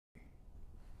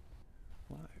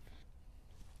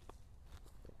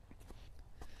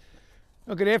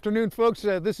Well, good afternoon, folks.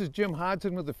 This is Jim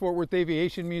Hodgson with the Fort Worth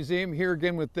Aviation Museum, here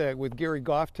again with Garry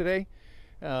Goff today.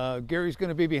 Gary's going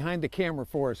to be behind the camera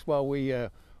for us while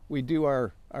we do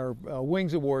our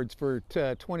Wings Awards for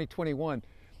 2021.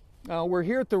 We're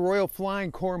here at the Royal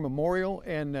Flying Corps Memorial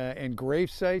and grave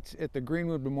sites at the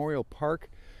Greenwood Memorial Park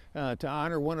to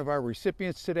honor one of our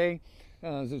recipients today.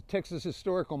 There's a Texas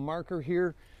historical marker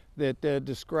here that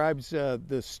describes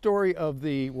the story of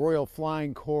the Royal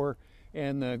Flying Corps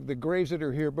and the graves that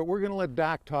are here, but we're going to let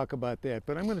Doc talk about that.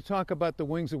 But I'm going to talk about the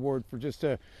Wings Award for just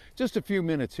a few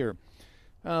minutes here.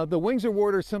 The Wings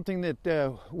Award are something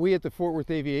that we at the Fort Worth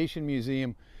Aviation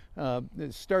Museum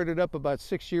started up about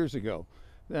 6 years ago.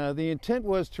 The intent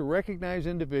was to recognize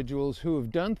individuals who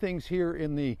have done things here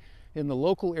in the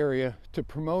local area to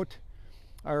promote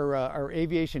our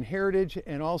aviation heritage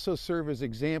and also serve as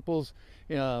examples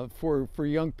for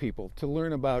young people to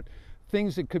learn about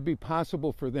things that could be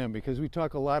possible for them, because we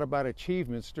talk a lot about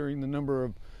achievements during the number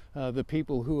of the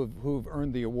people who have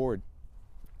earned the award.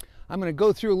 I'm going to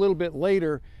go through a little bit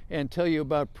later and tell you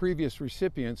about previous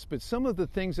recipients, but some of the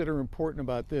things that are important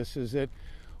about this is that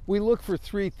we look for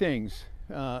three things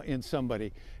in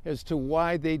somebody as to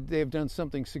why they've done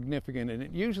something significant, and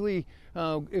it usually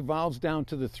evolves down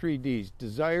to the 3 Ds: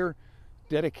 desire,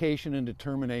 dedication, and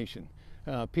determination.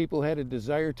 People had a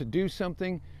desire to do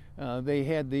something. They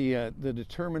had the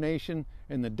determination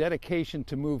and the dedication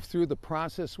to move through the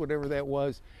process, whatever that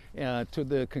was, to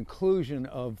the conclusion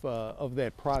of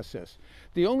that process.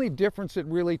 The only difference that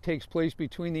really takes place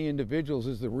between the individuals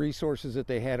is the resources that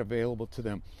they had available to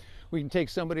them. We can take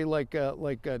somebody like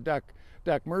Doc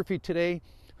Murphey today,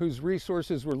 whose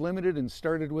resources were limited and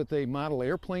started with a model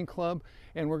airplane club,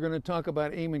 and we're going to talk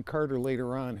about Amon Carter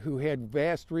later on, who had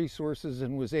vast resources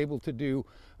and was able to do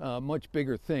much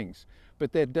bigger things.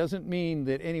 But that doesn't mean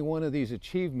that any one of these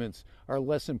achievements are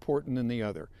less important than the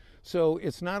other. So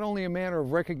it's not only a matter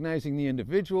of recognizing the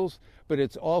individuals, but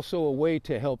it's also a way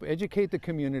to help educate the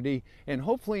community and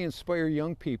hopefully inspire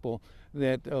young people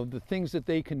that of the things that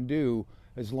they can do,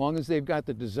 as long as they've got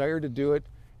the desire to do it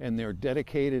and they're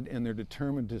dedicated and they're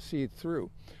determined to see it through.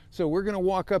 So we're going to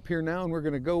walk up here now and we're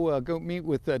going to go meet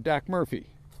with Doc Murphey.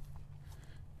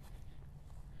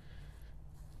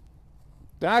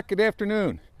 Doc, good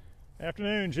afternoon.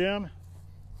 Afternoon, Jim.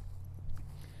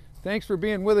 Thanks for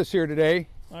being with us here today.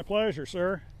 My pleasure,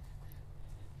 sir.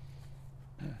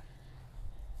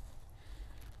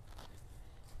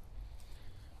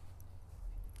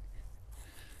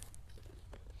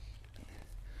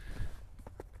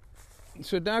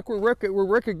 So, Doc, we're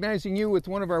recognizing you with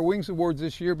one of our Wings Awards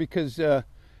this year because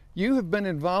you have been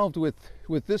involved with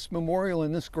this memorial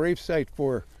and this gravesite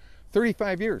for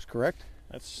 35 years, correct?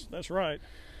 That's right.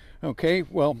 Okay,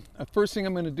 well, first thing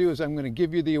I'm going to do is I'm going to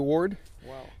give you the award.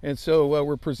 Wow. And so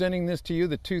we're presenting this to you,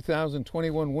 the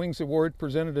 2021 Wings Award,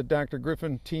 presented to Dr.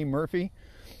 Griffin Murphey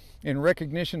in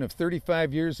recognition of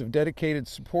 35 years of dedicated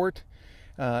support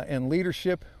and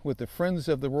leadership with the Friends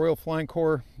of the Royal Flying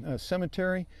Corps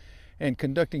Cemetery, and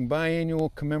conducting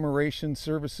biannual commemoration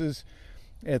services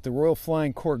at the Royal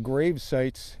Flying Corps grave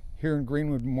sites here in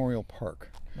Greenwood Memorial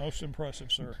Park. Most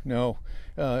impressive, sir. No,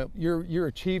 your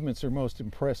achievements are most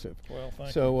impressive. Well, thank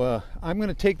you. So I'm going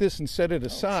to take this and set it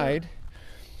aside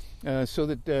so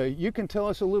that you can tell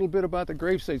us a little bit about the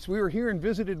grave sites. We were here and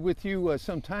visited with you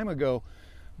some time ago,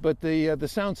 but the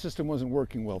sound system wasn't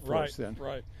working well for us then.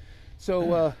 Right.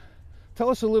 So tell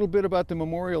us a little bit about the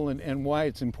memorial and why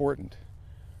it's important.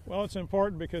 Well, it's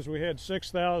important because we had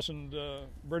 6,000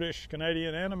 British,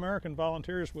 Canadian, and American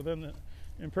volunteers within the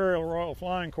Imperial Royal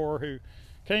Flying Corps who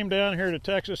came down here to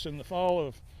Texas in the fall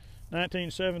of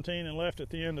 1917 and left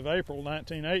at the end of April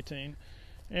 1918.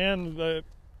 And the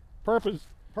purpose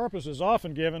is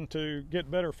often given to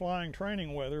get better flying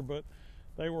training weather, but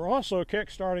they were also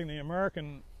kick-starting the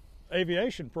American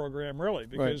aviation program, really,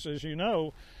 because as you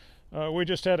know, we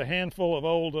just had a handful of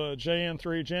old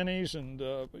JN3 Jennies and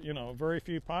very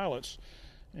few pilots,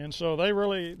 and so they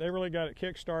really got it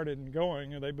kick-started and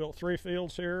going. And they built 3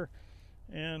 fields here,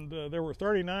 and there were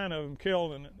 39 of them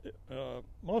killed, and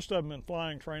most of them in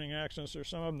flying training accidents. There's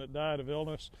some of them that died of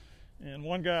illness, and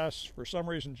one guy for some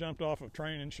reason jumped off a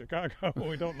train in Chicago.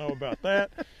 We don't know about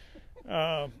that.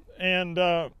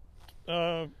 11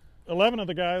 of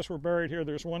the guys were buried here.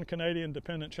 There's one Canadian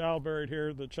dependent child buried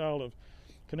here, the child of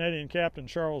Canadian Captain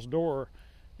Charles Dorr,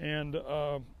 and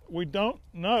we don't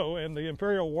know, and the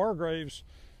Imperial War Graves,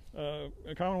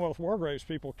 Commonwealth War Graves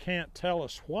people can't tell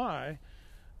us why.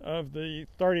 Of the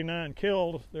 39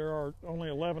 killed, there are only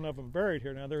 11 of them buried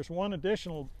here. Now, there's one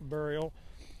additional burial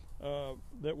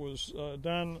that was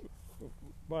done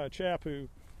by a chap who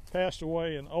passed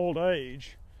away in old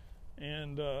age,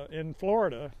 and in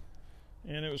Florida,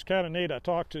 and it was kind of neat. I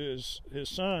talked to his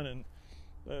son, and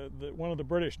one of the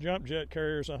British jump jet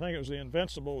carriers, I think it was the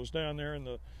Invincible, was down there, and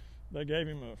they gave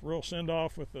him a real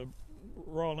send-off with the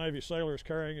Royal Navy sailors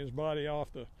carrying his body off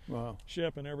the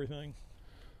ship and everything.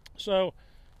 So,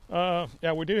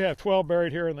 yeah, we do have 12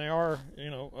 buried here, and they are,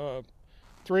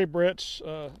 3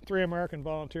 Brits, 3 American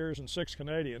volunteers, and 6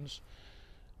 Canadians,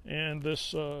 and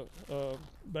this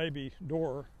baby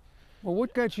door. Well,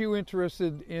 what got you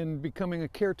interested in becoming a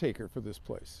caretaker for this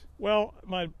place? Well,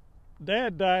 my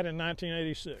dad died in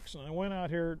 1986, and I went out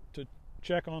here to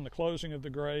check on the closing of the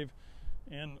grave,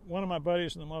 and one of my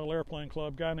buddies in the Model Airplane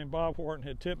Club, a guy named Bob Wharton,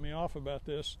 had tipped me off about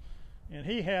this, and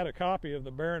he had a copy of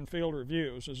the Barron Field Review.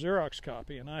 It was a Xerox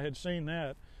copy, and I had seen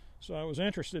that, so I was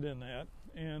interested in that,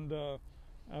 and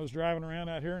I was driving around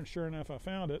out here, and sure enough, I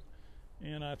found it,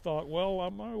 and I thought, well,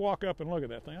 I'm going to walk up and look at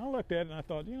that thing. I looked at it, and I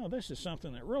thought, this is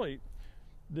something that really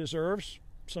deserves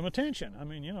some attention. I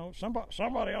mean,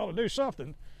 somebody ought to do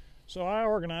something. So I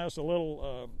organized a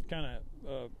little kind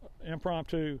of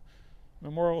impromptu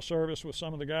memorial service with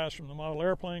some of the guys from the Model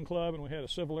Airplane Club, and we had a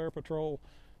Civil Air Patrol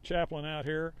chaplain out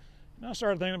here. And I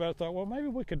started thinking about it, thought, well, maybe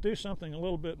we could do something a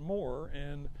little bit more.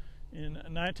 And in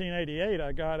 1988,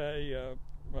 I got a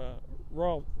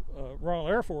Royal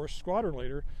Air Force squadron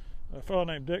leader, a fellow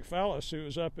named Dick Fallis, who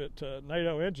was up at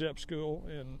NATO NJEP school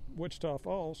in Wichita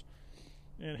Falls.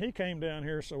 And he came down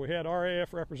here, so we had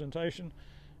RAF representation.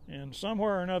 And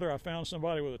somewhere or another, I found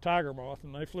somebody with a tiger moth,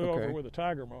 and they flew over with a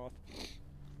tiger moth.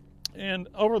 And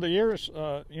over the years,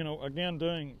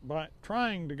 again,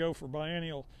 trying to go for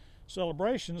biennial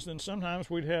celebrations, then sometimes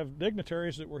we'd have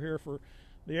dignitaries that were here for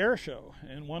the air show.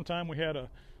 And one time we had a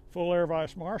full air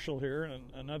vice marshal here,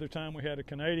 and another time we had a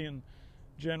Canadian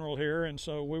general here, and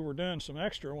so we were doing some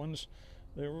extra ones.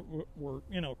 They were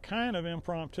kind of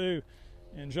impromptu.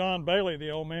 And John Bailey, the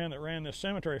old man that ran this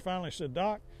cemetery, finally said,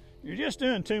 "Doc, you're just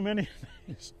doing too many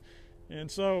things."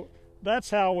 And so that's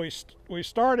how we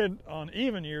started on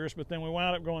even years, but then we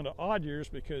wound up going to odd years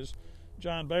because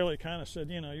John Bailey kind of said,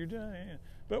 you're doing it.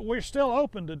 But we're still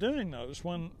open to doing those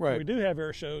when we do have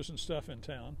air shows and stuff in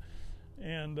town.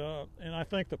 And I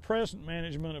think the present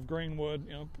management of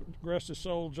Greenwood, rest his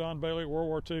soul, John Bailey, World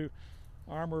War II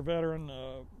armor veteran,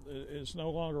 is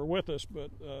no longer with us, but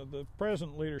the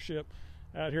present leadership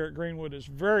out here at Greenwood is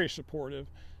very supportive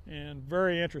and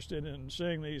very interested in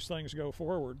seeing these things go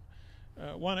forward.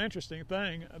 One interesting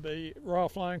thing, the Royal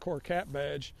Flying Corps cap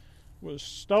badge was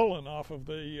stolen off of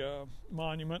the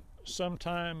monument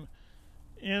sometime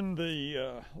in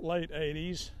the late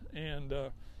 80s, and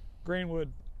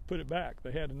Greenwood put it back.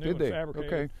 They had a new one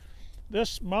fabricated. Okay.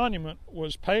 This monument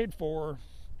was paid for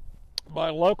by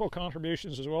local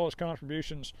contributions as well as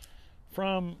contributions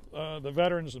from the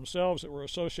veterans themselves that were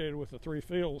associated with the 3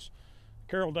 fields.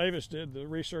 Carol Davis did the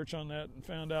research on that and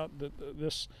found out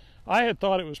that I had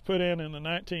thought it was put in the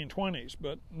 1920s,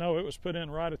 but no, it was put in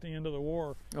right at the end of the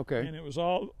war. Okay. And it was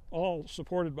all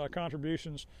supported by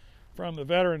contributions from the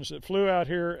veterans that flew out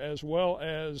here, as well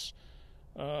as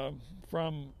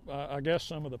from, I guess,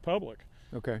 some of the public.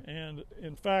 Okay. And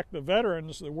in fact, the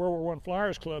veterans, the World War I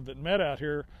Flyers Club that met out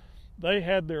here, they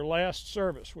had their last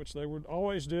service, which they would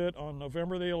always do it on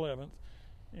November the 11th.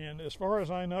 And as far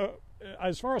as I know,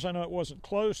 it wasn't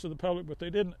closed to the public, but they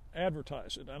didn't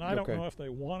advertise it. And I don't know if they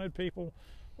wanted people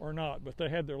or not, but they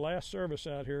had their last service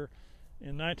out here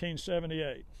in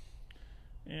 1978.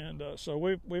 And so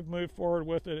we've moved forward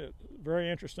with it. It's very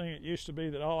interesting. It used to be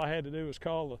that all I had to do was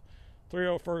call the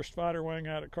 301st Fighter Wing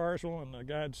out at Carswell, and the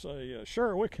guy'd say,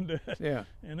 "Sure, we can do it." Yeah.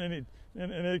 And then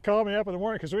he'd call me up in the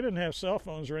morning because we didn't have cell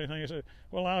phones or anything. He said,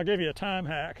 "Well, I'll give you a time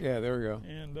hack." Yeah, there we go.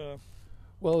 And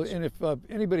well, and if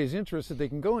anybody's interested, they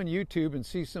can go on YouTube and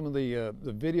see some of the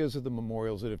videos of the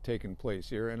memorials that have taken place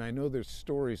here. And I know there's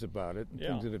stories about it and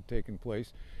things that have taken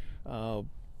place.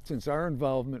 Since our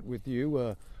involvement with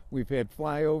you, we've had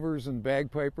flyovers and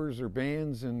bagpipers or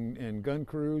bands and gun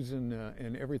crews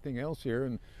and everything else here.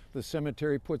 And the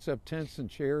cemetery puts up tents and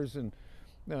chairs, and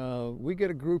we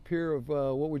get a group here of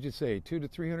what would you say, 200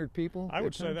 to 300 people? I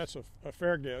would say that's a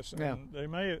fair guess. Yeah.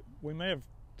 And we may have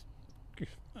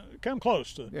come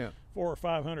close to 400 or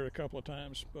 500 a couple of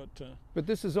times, but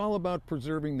this is all about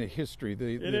preserving the history,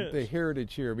 the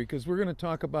heritage here, because we're going to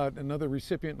talk about another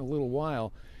recipient in a little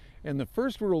while. And the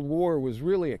First World War was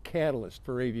really a catalyst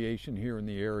for aviation here in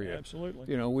the area.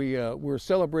 Absolutely. We're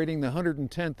celebrating the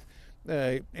 110th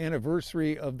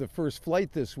anniversary of the first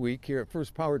flight this week here,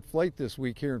 first powered flight this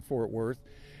week here in Fort Worth,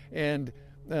 and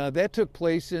that took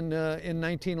place in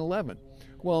 1911.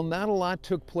 Well, not a lot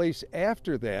took place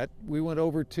after that. We went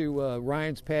over to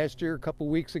Ryan's pasture a couple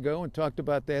weeks ago and talked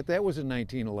about that. That was in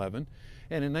 1911.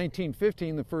 And in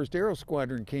 1915, the first Aero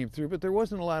Squadron came through, but there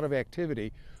wasn't a lot of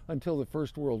activity until the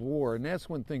First World War. And that's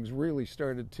when things really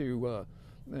started to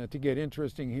get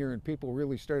interesting here, and people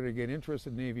really started to get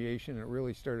interested in aviation, and it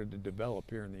really started to develop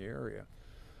here in the area.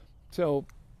 So,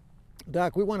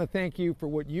 Doc, we want to thank you for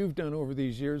what you've done over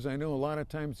these years. I know a lot of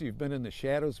times you've been in the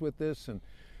shadows with this, and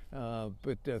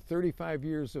but 35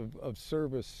 years of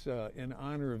service in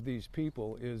honor of these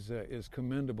people is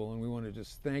commendable, and we want to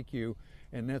just thank you,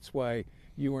 and that's why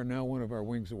you are now one of our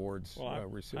Wings Awards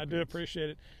recipients. I do appreciate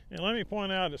it, and let me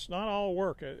point out, it's not all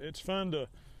work. It's fun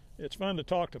to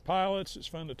talk to pilots. It's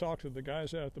fun to talk to the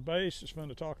guys out at the base. It's fun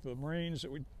to talk to the Marines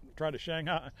that we try to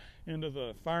Shanghai into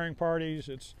the firing parties.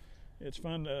 It's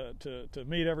fun to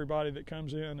meet everybody that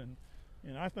comes in,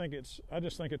 and I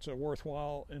just think it's a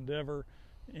worthwhile endeavor.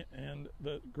 And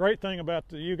the great thing about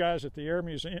you guys at the Air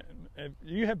Museum,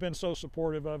 you have been so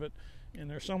supportive of it, and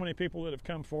there's so many people that have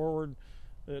come forward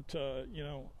that you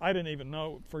know, I didn't even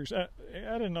know. For example,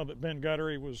 I didn't know that Ben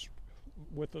Guttery was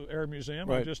with the Air Museum.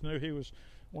 Right. I just knew he was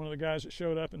one of the guys that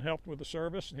showed up and helped with the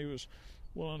service, and he was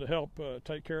willing to help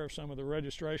take care of some of the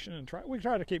registration, and we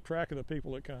try to keep track of the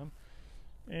people that come.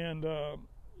 And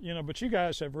you know, but you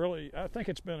guys have really, I think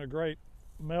it's been a great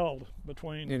meld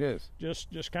between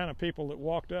just kind of people that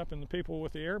walked up and the people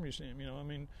with the Air Museum. You know, I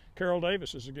mean, Carol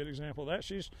Davis is a good example of that.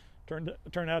 She's turned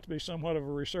out to be somewhat of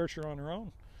a researcher on her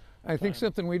own. I think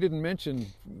something we didn't mention,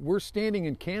 we're standing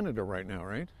in Canada right now,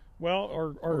 right? Well,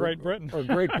 or Great Britain. Or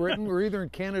Great Britain. We're either in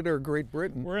Canada or Great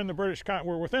Britain. We're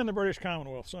within the British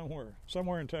Commonwealth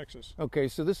somewhere in Texas. Okay,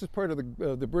 so this is part of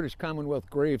the British Commonwealth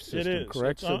grave system, it is.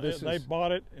 Correct? They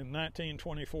bought it in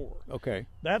 1924. Okay.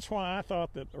 That's why I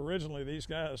thought that originally these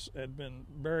guys had been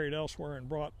buried elsewhere and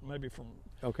brought maybe from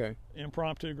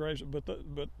impromptu graves, but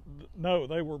no,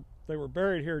 they were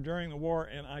buried here during the war,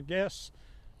 and I guess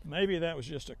maybe that was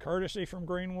just a courtesy from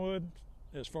Greenwood,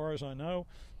 as far as I know.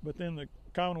 But then the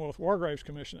Commonwealth War Graves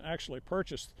Commission actually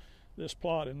purchased this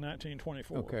plot in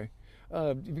 1924. Okay.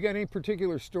 Have you got any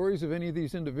particular stories of any of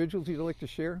these individuals you'd like to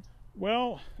share?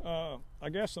 Well, I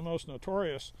guess the most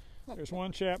notorious, there's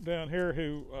one chap down here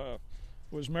who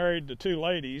was married to two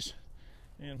ladies,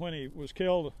 and when he was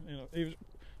killed, you know, he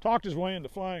talked his way into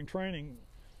flying training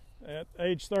at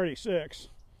age 36,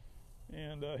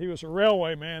 and he was a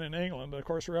railway man in England. Of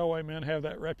course, railway men have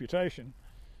that reputation.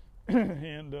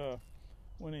 And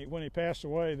when he passed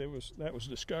away, that was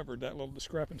discovered, that little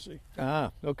discrepancy.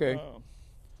 Ah, okay.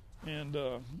 And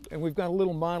we've got a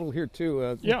little model here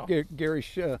too.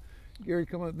 Garry,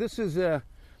 come on. This is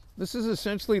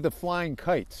essentially the flying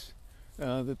kites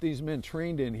that these men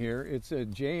trained in here. It's a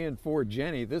JN4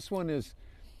 Jenny. This one is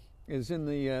in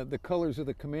the colors of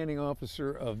the commanding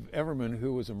officer of Everman,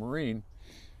 who was a Marine.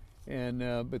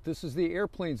 And but this is the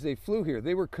airplanes they flew here.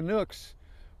 They were Canucks,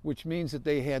 which means that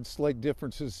they had slight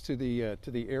differences to the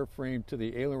airframe, to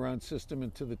the aileron system,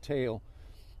 and to the tail.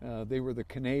 They were the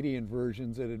Canadian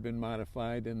versions that had been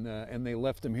modified, and they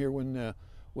left them here when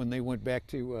they went back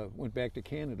to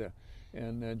Canada.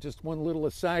 And just one little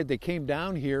aside, they came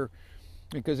down here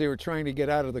because they were trying to get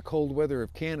out of the cold weather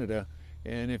of Canada.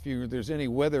 And if there's any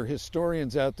weather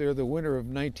historians out there, the winter of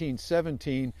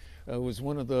 1917 was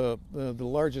one of the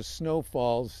largest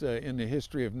snowfalls in the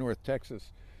history of North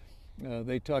Texas.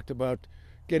 They talked about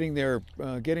getting their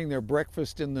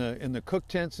breakfast in the cook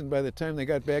tents, and by the time they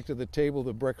got back to the table,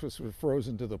 the breakfast was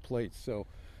frozen to the plates. So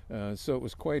it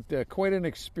was quite an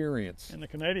experience. And the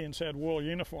Canadians had wool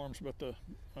uniforms, but the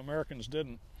Americans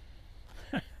didn't.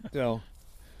 So,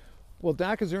 well,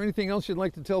 Doc, is there anything else you'd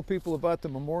like to tell people about the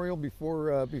memorial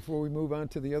before we move on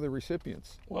to the other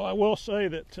recipients? Well, I will say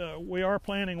that we are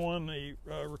planning one. The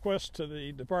request to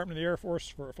the Department of the Air Force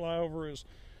for a flyover is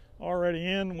already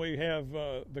in. We have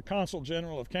the Consul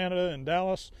General of Canada in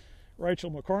Dallas.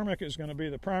 Rachel McCormick is going to be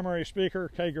the primary speaker.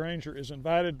 Kay Granger is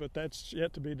invited, but that's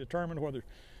yet to be determined whether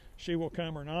she will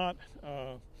come or not.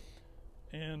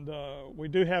 And we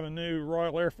do have a new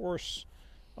Royal Air Force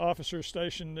officer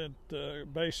stationed at the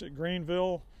base at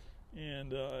Greenville,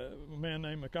 and a man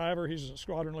named McIver, he's a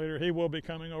squadron leader. He will be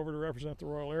coming over to represent the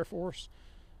Royal Air Force.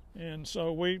 And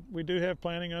so we do have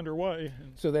planning underway.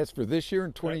 So that's for this year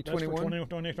in 2021? That's for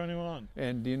 2021.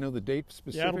 And do you know the date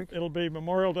specific? Yeah, it'll be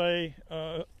Memorial Day.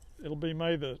 It'll be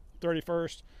May the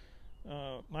 31st.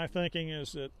 My thinking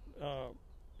is that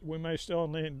we may still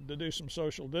need to do some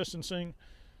social distancing,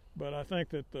 but I think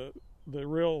that the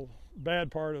real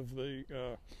bad part of the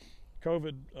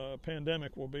COVID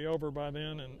pandemic will be over by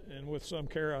then, and with some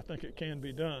care I think it can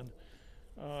be done.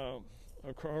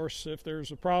 Of course, if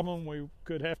there's a problem, we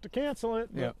could have to cancel it.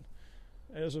 But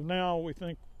as of now,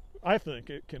 I think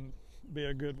it can be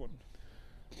a good one.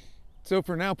 So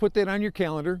for now, put that on your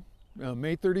calendar.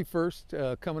 May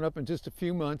 31st, coming up in just a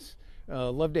few months.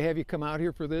 Love to have you come out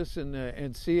here for this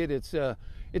and see it.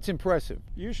 It's impressive.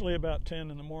 Usually about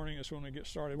 10 in the morning is when we get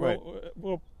started. Right.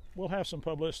 We'll have some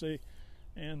publicity,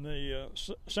 and the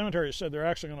cemetery said they're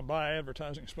actually going to buy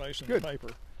advertising space in the paper.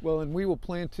 Well, and we will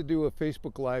plan to do a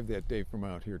Facebook Live that day from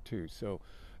out here too. So,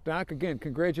 Doc, again,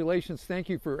 congratulations. Thank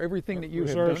you for everything that you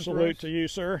have done for us. Salute to you,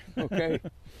 sir. Okay.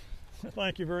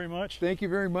 Thank you very much. Thank you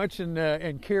very much,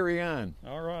 and carry on.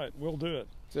 All right, we'll do it.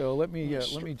 So let me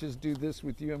just do this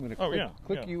with you. I'm going to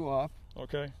click you off.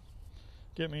 Okay.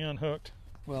 Get me unhooked.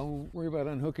 Well, we'll worry about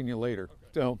unhooking you later. Okay.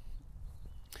 So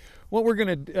what we're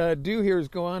going to do here is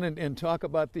go on and talk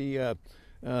about the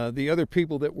other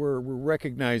people that we're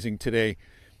recognizing today.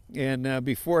 And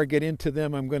before I get into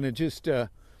them, I'm going to just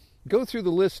go through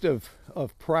the list of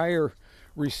prior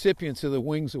recipients of the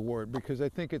Wings Award, because I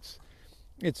think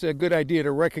it's a good idea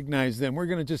to recognize them. We're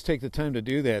going to just take the time to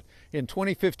do that. In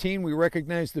 2015, we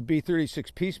recognized the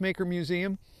B-36 Peacemaker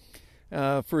Museum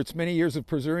for its many years of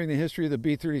preserving the history of the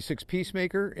B-36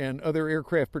 Peacemaker and other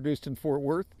aircraft produced in Fort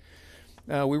Worth.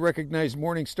 We recognized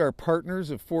Morningstar Partners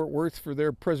of Fort Worth for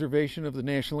their preservation of the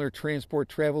National Air Transport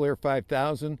Travel Air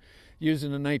 5000 used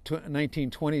in the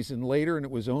 1920s and later, and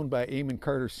it was owned by Amon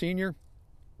Carter Sr.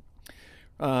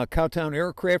 Cowtown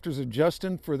Aircrafters of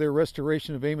Justin for their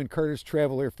restoration of Amon Carter's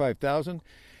Travel Air 5000,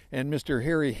 and Mr.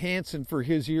 Harry Hansen for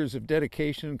his years of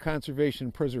dedication,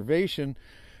 conservation, preservation,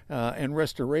 and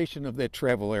restoration of that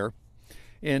Travel Air.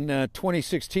 In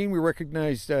 2016, we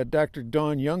recognized Dr.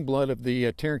 Dawn Youngblood of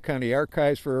the Tarrant County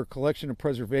Archives for her collection and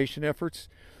preservation efforts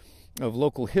of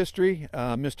local history,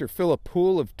 Mr. Philip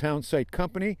Poole of Townsite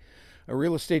Company, a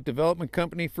real estate development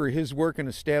company, for his work in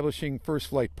establishing First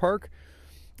Flight Park,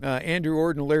 Andrew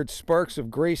Ord and Laird Sparks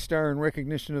of Gray Star in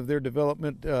recognition of their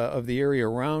development of the area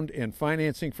around and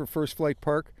financing for First Flight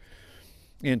Park.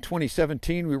 In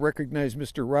 2017, we recognized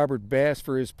Mr. Robert Bass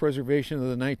for his preservation of the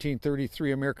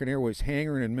 1933 American Airways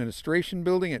hangar and administration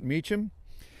building at Meacham.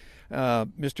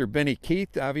 Mr. Benny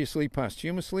Keith, obviously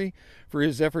posthumously, for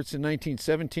his efforts in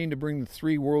 1917 to bring the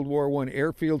 3 World War I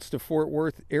airfields to Fort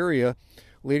Worth area,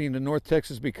 leading to North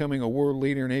Texas becoming a world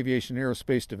leader in aviation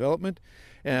aerospace development.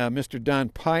 Mr. Don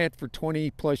Pyatt for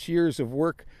 20-plus years of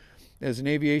work as an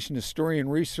aviation historian,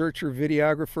 researcher,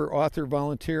 videographer, author,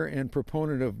 volunteer, and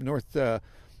proponent of North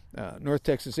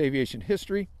Texas aviation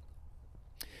history.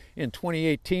 In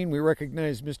 2018, we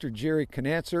recognized Mr. Jerry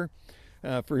Knatzer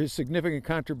for his significant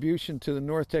contribution to the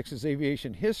North Texas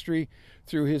aviation history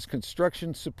through his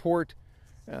construction support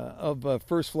of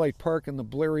First Flight Park and the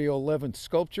Blériot 11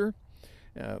 sculpture.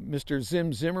 Mr.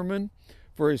 Zim Zimmerman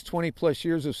for his 20-plus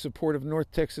years of support of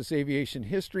North Texas aviation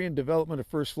history and development of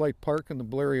First Flight Park and the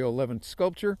Blériot 11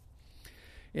 sculpture.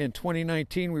 In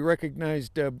 2019, we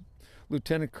recognized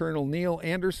Lieutenant Colonel Neil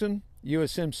Anderson,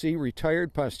 USMC,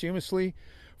 retired posthumously,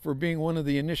 for being one of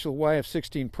the initial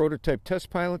YF-16 prototype test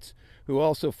pilots, who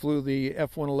also flew the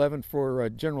F-111 for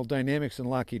General Dynamics and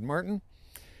Lockheed Martin.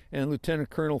 And Lieutenant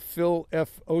Colonel Phil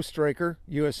F. Ostreicher,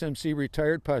 USMC,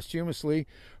 retired posthumously,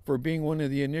 for being one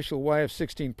of the initial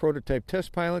YF-16 prototype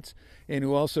test pilots, and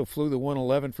who also flew the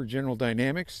 111 for General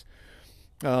Dynamics.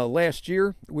 Last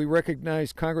year, we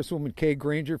recognized Congresswoman Kay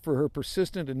Granger for her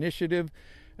persistent initiative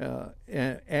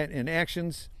and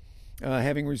actions,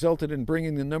 having resulted in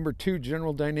bringing the number 2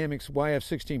 General Dynamics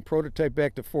YF-16 prototype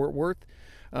back to Fort Worth.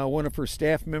 One of her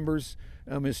staff members,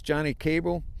 Miss Johnny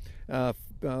Cable,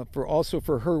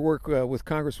 for her work with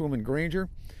Congresswoman Granger.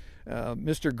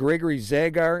 Mr. Gregory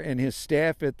Zagar and his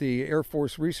staff at the Air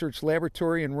Force Research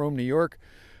Laboratory in Rome, New York,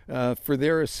 for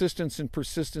their assistance and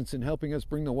persistence in helping us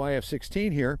bring the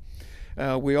YF-16 here.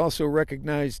 We also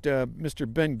recognized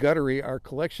Mr. Ben Guttery, our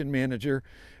collection manager,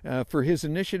 for his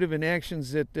initiative and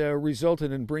actions that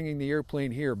resulted in bringing the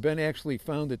airplane here. Ben actually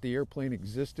found that the airplane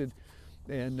existed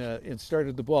and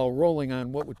started the ball rolling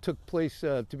on what took place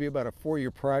to be about a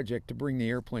 4-year project to bring the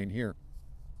airplane here.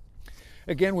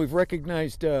 Again, we've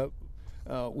recognized Doc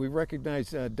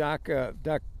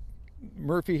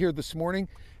Murphy here this morning.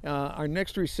 Our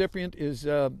next recipient is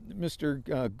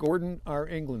Mr. Gordon R.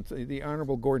 England, the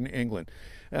Honorable Gordon England.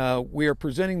 We are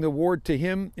presenting the award to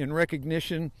him in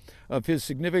recognition of his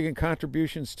significant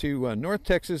contributions to North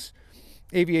Texas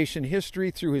aviation history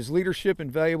through his leadership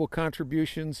and valuable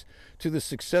contributions to the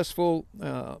successful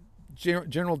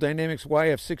General Dynamics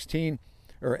YF-16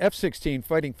 or F-16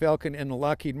 Fighting Falcon and the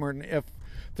Lockheed Martin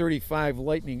F-35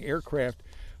 Lightning aircraft.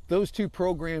 those two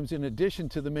programs, in addition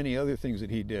to the many other things that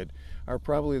he did, are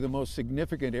probably the most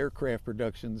significant aircraft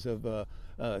productions of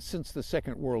since the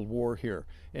Second World War here.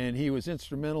 And he was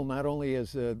instrumental not only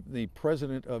as the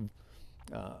president of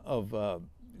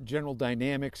General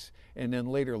Dynamics and then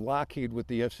later Lockheed with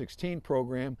the F-16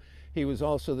 program. He was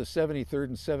also the 73rd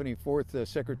and 74th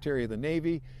Secretary of the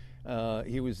Navy.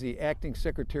 He was the acting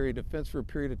Secretary of Defense for a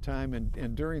period of time,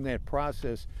 and during that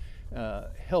process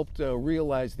helped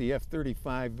realize the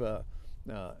F-35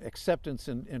 acceptance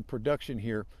and production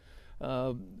here.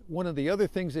 One of the other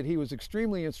things that he was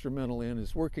extremely instrumental in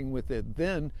is working with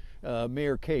then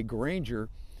Mayor Kay Granger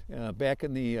back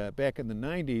in the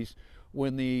 90s,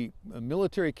 when the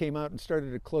military came out and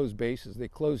started to close bases. They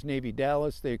closed Navy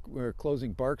Dallas, they were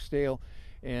closing Barksdale,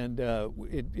 and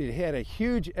it had a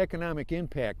huge economic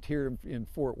impact here in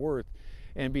Fort Worth.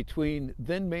 And between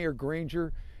then Mayor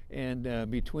Granger and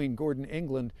between Gordon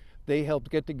England, they helped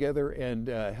get together and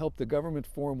help the government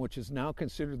form, which is now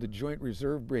considered the Joint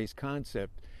Reserve Base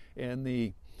concept. And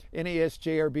the NAS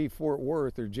JRB Fort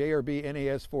Worth, or JRB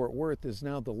NAS Fort Worth, is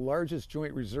now the largest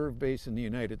joint reserve base in the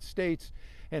United States,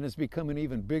 and has become an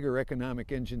even bigger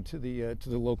economic engine to the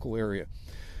local area.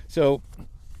 So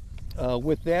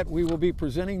with that, we will be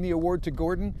presenting the award to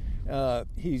Gordon.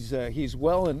 He's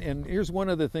well, and here's one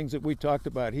of the things that we talked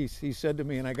about. He said to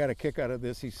me, and I got a kick out of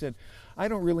this, he said, I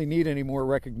don't really need any more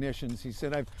recognitions. He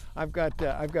said, I've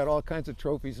got all kinds of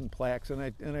trophies and plaques. And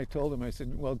I told him, I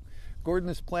said, well, Gordon,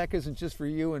 this plaque isn't just for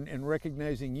you and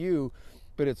recognizing you,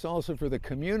 but it's also for the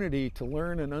community to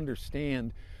learn and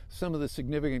understand some of the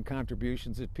significant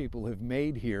contributions that people have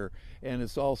made here. And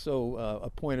it's also a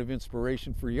point of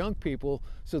inspiration for young people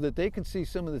so that they can see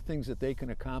some of the things that they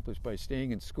can accomplish by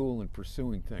staying in school and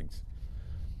pursuing things.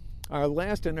 Our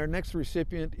next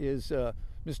recipient is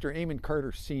Mr. Amon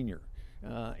Carter Sr.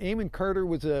 Amon Carter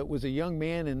was a young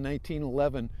man in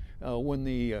 1911 when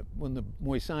the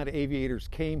Moisant aviators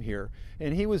came here,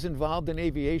 and he was involved in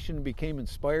aviation and became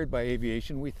inspired by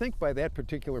aviation, we think, by that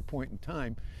particular point in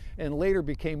time, and later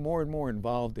became more and more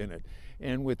involved in it.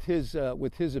 And with his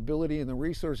ability and the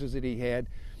resources that he had,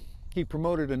 he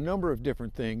promoted a number of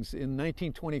different things. In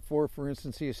 1924, for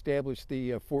instance, he established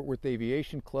the Fort Worth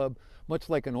Aviation Club, much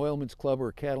like an oilman's club or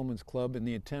a cattleman's club, and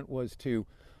the intent was to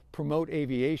promote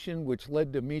aviation, which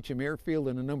led to Meacham Airfield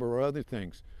and a number of other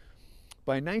things.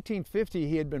 By 1950,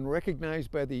 he had been recognized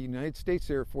by the United States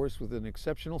Air Force with an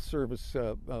Exceptional Service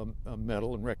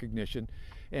Medal and recognition,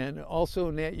 and also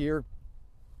in that year,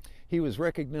 he was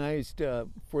recognized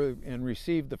for and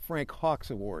received the Frank Hawks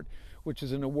Award, which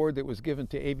is an award that was given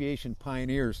to aviation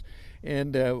pioneers.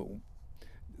 And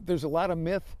there's a lot of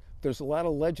myth, there's a lot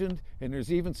of legend, and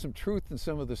there's even some truth in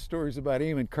some of the stories about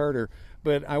Amon Carter.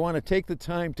 But I want to take the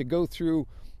time to go through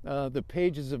the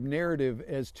pages of narrative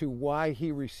as to why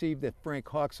he received that Frank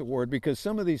Hawks Award, because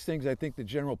some of these things I think the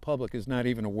general public is not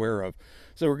even aware of.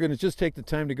 So we're going to just take the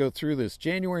time to go through this.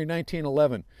 January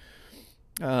 1911.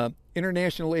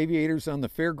 International aviators on the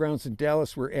fairgrounds in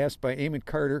Dallas were asked by Amon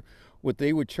Carter what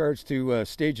they would charge to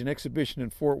stage an exhibition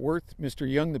in Fort Worth.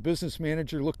 Mr. Young, the business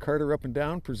manager, looked Carter up and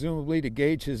down, presumably to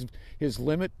gauge his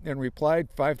limit, and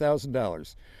replied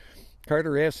 $5,000.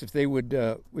 Carter asked if they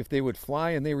would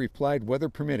fly, and they replied, weather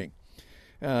permitting.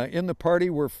 In the party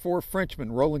were four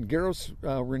Frenchmen: Roland Garros,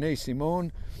 Rene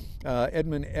Simon,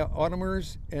 Edmund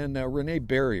Audemers, and Rene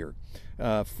Barrier.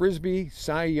 Frisbee,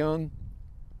 Cy Young,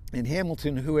 and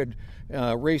Hamilton, who had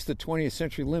raced the 20th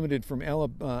Century Limited from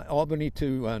Albany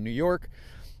to New York.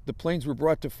 The planes were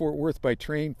brought to Fort Worth by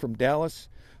train from Dallas.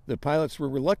 The pilots were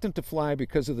reluctant to fly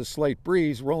because of the slight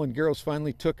breeze. Roland Garros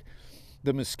finally took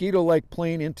the mosquito-like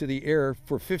plane into the air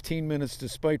for 15 minutes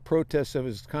despite protests of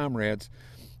his comrades.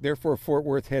 Therefore, Fort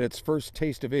Worth had its first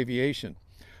taste of aviation.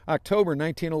 October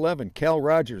 1911, Cal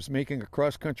Rogers, making a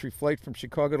cross-country flight from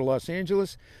Chicago to Los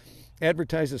Angeles,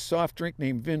 advertised a soft drink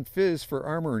named Vin Fizz for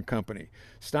Armour & Company.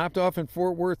 Stopped off in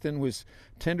Fort Worth and was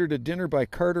tendered a dinner by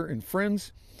Carter and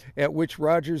friends, at which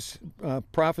Rogers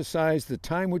prophesied the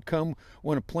time would come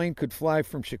when a plane could fly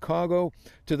from Chicago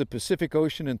to the Pacific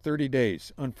Ocean in 30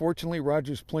 days. Unfortunately,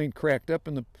 Rogers' plane cracked up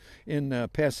in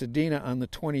Pasadena on the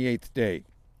 28th day.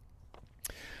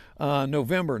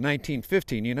 November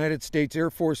 1915, United States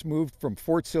Air Force moved from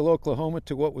Fort Sill, Oklahoma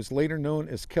to what was later known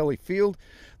as Kelly Field.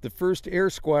 The 1st Air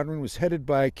Squadron was headed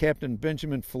by Captain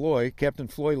Benjamin Floyd. Captain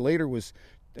Floyd later was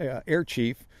Air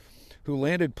Chief, who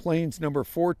landed planes number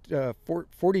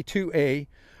 42A,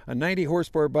 a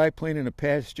 90-horsepower biplane and a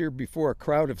passenger, before a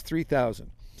crowd of 3,000.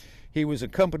 He was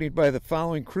accompanied by the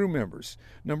following crew members: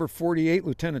 number 48,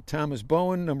 Lieutenant Thomas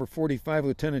Bowen; number 45,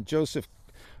 Lieutenant Joseph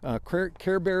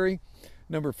Careberry;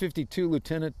 number 52,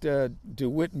 Lieutenant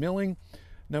DeWitt Milling;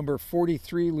 number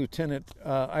 43 Lieutenant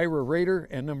Ira Rader,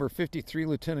 and number 53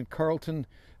 Lieutenant Carlton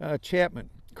Chapman.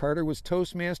 Carter was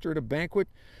toastmaster at a banquet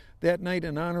that night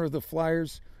in honor of the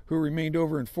flyers who remained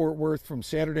over in Fort Worth from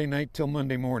Saturday night till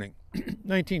Monday morning.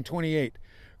 1928,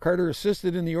 Carter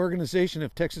assisted in the organization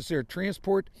of Texas Air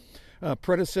Transport,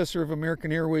 predecessor of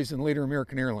American Airways and later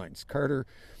American Airlines. Carter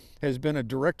has been a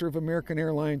director of American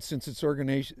Airlines since its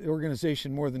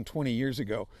organization more than 20 years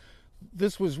ago.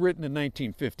 This was written in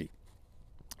 1950.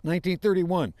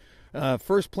 1931,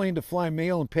 first plane to fly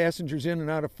mail and passengers in and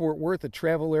out of Fort Worth, a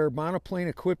Travel Air monoplane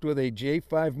equipped with a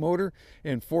J5 motor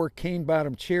and 4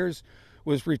 cane-bottom chairs,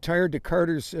 was retired to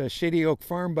Carter's Shady Oak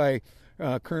Farm by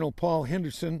Colonel Paul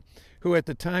Henderson, who at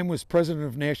the time was president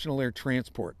of National Air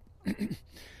Transport.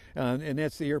 And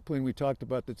that's the airplane we talked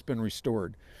about that's been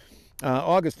restored.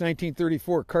 August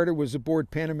 1934, Carter was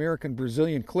aboard Pan American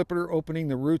Brazilian Clipper, opening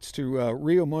the routes to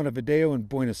Rio, Montevideo, and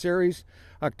Buenos Aires.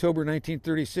 October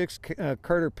 1936,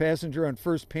 Carter passenger on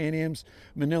first Pan Am's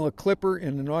Manila Clipper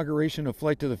in inauguration of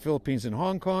flight to the Philippines and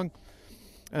Hong Kong.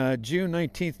 June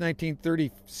 19,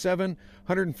 1937,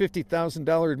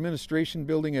 $150,000 administration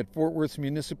building at Fort Worth's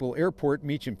Municipal Airport,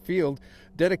 Meacham Field,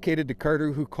 dedicated to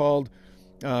Carter, who called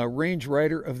Range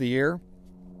Rider of the Air.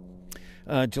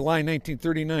 July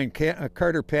 1939,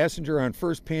 Carter passenger on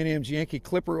first Pan Am's Yankee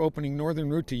Clipper, opening northern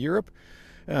route to Europe.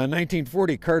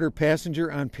 1940, Carter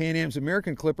passenger on Pan Am's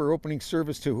American Clipper, opening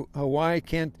service to Hawaii,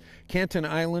 Canton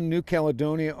Island, New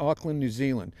Caledonia, Auckland, New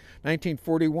Zealand.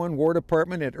 1941, War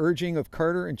Department, at urging of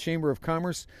Carter and Chamber of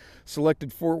Commerce,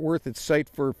 selected Fort Worth its site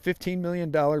for $15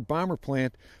 million bomber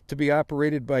plant to be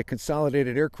operated by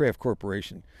Consolidated Aircraft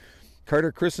Corporation.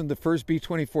 Carter christened the first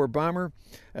B-24 bomber,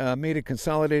 made a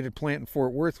consolidated plant in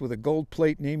Fort Worth with a gold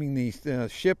plate naming the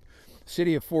ship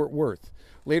City of Fort Worth.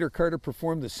 Later, Carter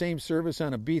performed the same service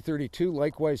on a B-32,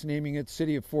 likewise naming it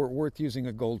City of Fort Worth using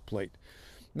a gold plate.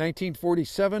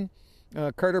 1947,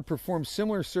 Carter performed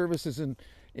similar services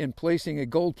in placing a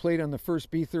gold plate on the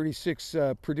first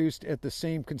B-36 produced at the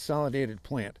same consolidated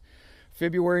plant.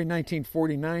 February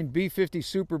 1949, B-50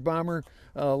 Super Bomber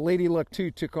Lady Luck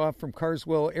II took off from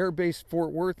Carswell Air Base,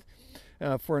 Fort Worth,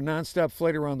 for a nonstop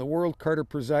flight around the world. Carter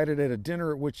presided at a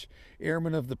dinner at which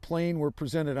airmen of the plane were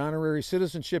presented honorary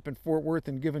citizenship in Fort Worth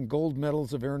and given gold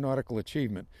medals of aeronautical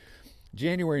achievement.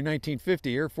 January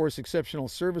 1950, Air Force Exceptional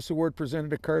Service Award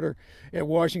presented to Carter at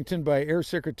Washington by Air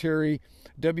Secretary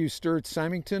W. Sturt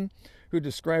Symington, who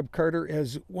described Carter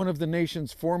as one of the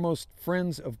nation's foremost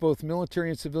friends of both military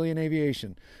and civilian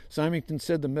aviation. Symington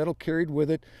said the medal carried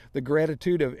with it the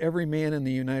gratitude of every man in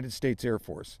the United States Air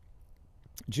Force.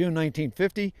 June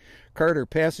 1950, Carter,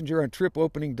 passenger on trip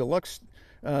opening deluxe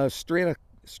Strato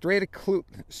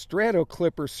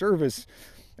Clipper service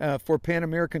for Pan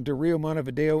American to Rio,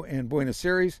 Montevideo, and Buenos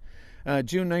Aires.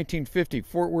 June 1950,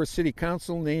 Fort Worth City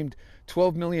Council named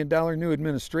 $12 million new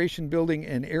administration building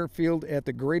and airfield at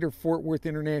the Greater Fort Worth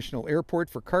International Airport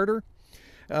for Carter.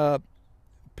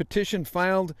 Petition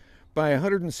filed by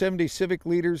 170 civic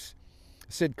leaders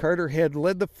said Carter had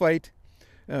led the fight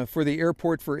for the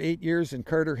airport for 8 years, and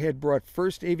Carter had brought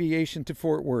first aviation to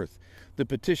Fort Worth. The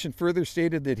petition further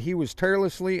stated that he was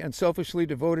tirelessly and selfishly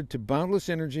devoted to boundless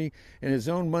energy and his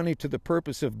own money to the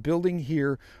purpose of building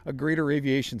here a greater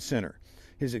aviation center.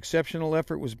 His exceptional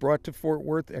effort was brought to Fort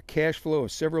Worth a cash flow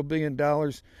of several $billion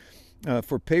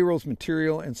for payrolls,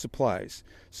 material, and supplies.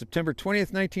 September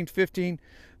 20th, 1915,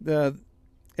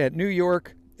 at New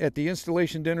York, at the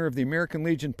installation dinner of the American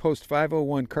Legion Post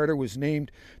 501, Carter was named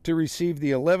to receive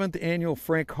the 11th annual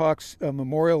Frank Hawks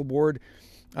Memorial Award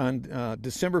on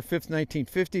December 5th,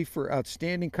 1950 for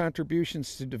outstanding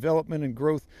contributions to development and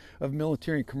growth of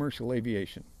military and commercial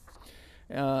aviation.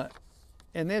 And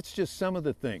that's just some of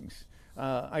the things.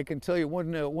 I can tell you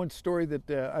one story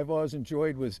that I've always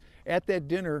enjoyed was at that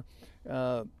dinner,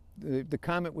 the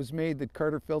comment was made that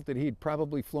Carter felt that he'd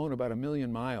probably flown about 1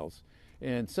 million miles.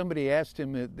 And somebody asked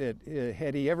him that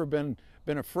had he ever been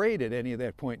afraid at any of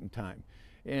that point in time.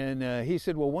 And he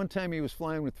said, well, one time he was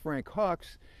flying with Frank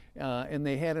Hawks, and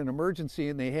they had an emergency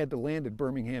and they had to land at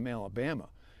Birmingham, Alabama.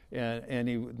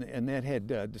 And that had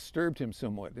disturbed him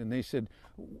somewhat. And they said,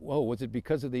 "Whoa, was it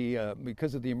because of the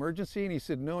emergency?" And he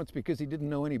said, "No, it's because he didn't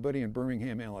know anybody in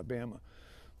Birmingham, Alabama."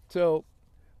 So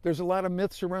there's a lot of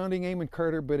myths surrounding Amon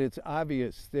Carter, but it's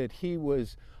obvious that he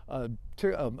was a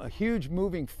huge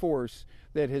moving force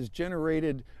that has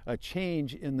generated a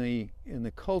change in the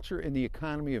culture and the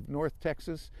economy of North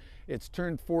Texas. It's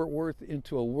turned Fort Worth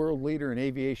into a world leader in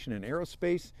aviation and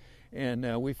aerospace.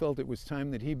 And we felt it was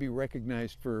time that he be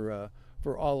recognized for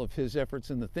all of his efforts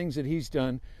and the things that he's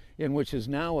done, in which is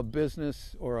now a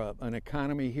business or an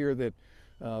economy here that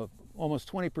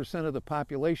almost 20% of the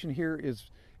population here is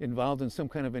involved in some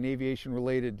kind of an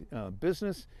aviation-related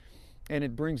business, and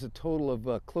it brings a total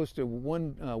of close to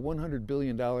 $100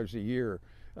 billion a year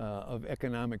of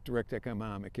direct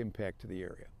economic impact to the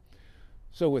area.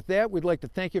 So with that, we'd like to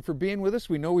thank you for being with us.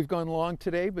 We know we've gone long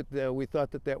today, but we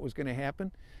thought that was going to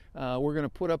happen. We're going to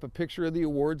put up a picture of the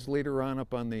awards later on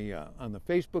up on the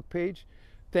Facebook page.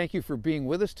 Thank you for being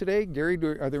with us today. Garry,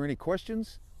 are there any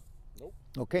questions? Nope.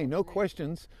 Okay, no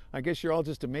questions. I guess you're all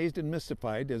just amazed and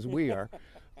mystified, as we are.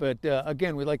 But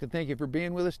again, we'd like to thank you for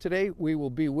being with us today. We will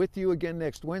be with you again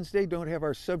next Wednesday. Don't have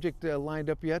our subject lined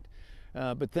up yet.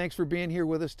 But thanks for being here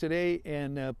with us today,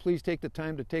 and please take the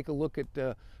time to take a look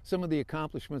at some of the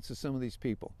accomplishments of some of these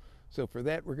people. So for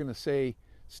that, we're going to say,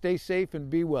 stay safe and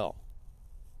be well.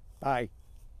 Bye.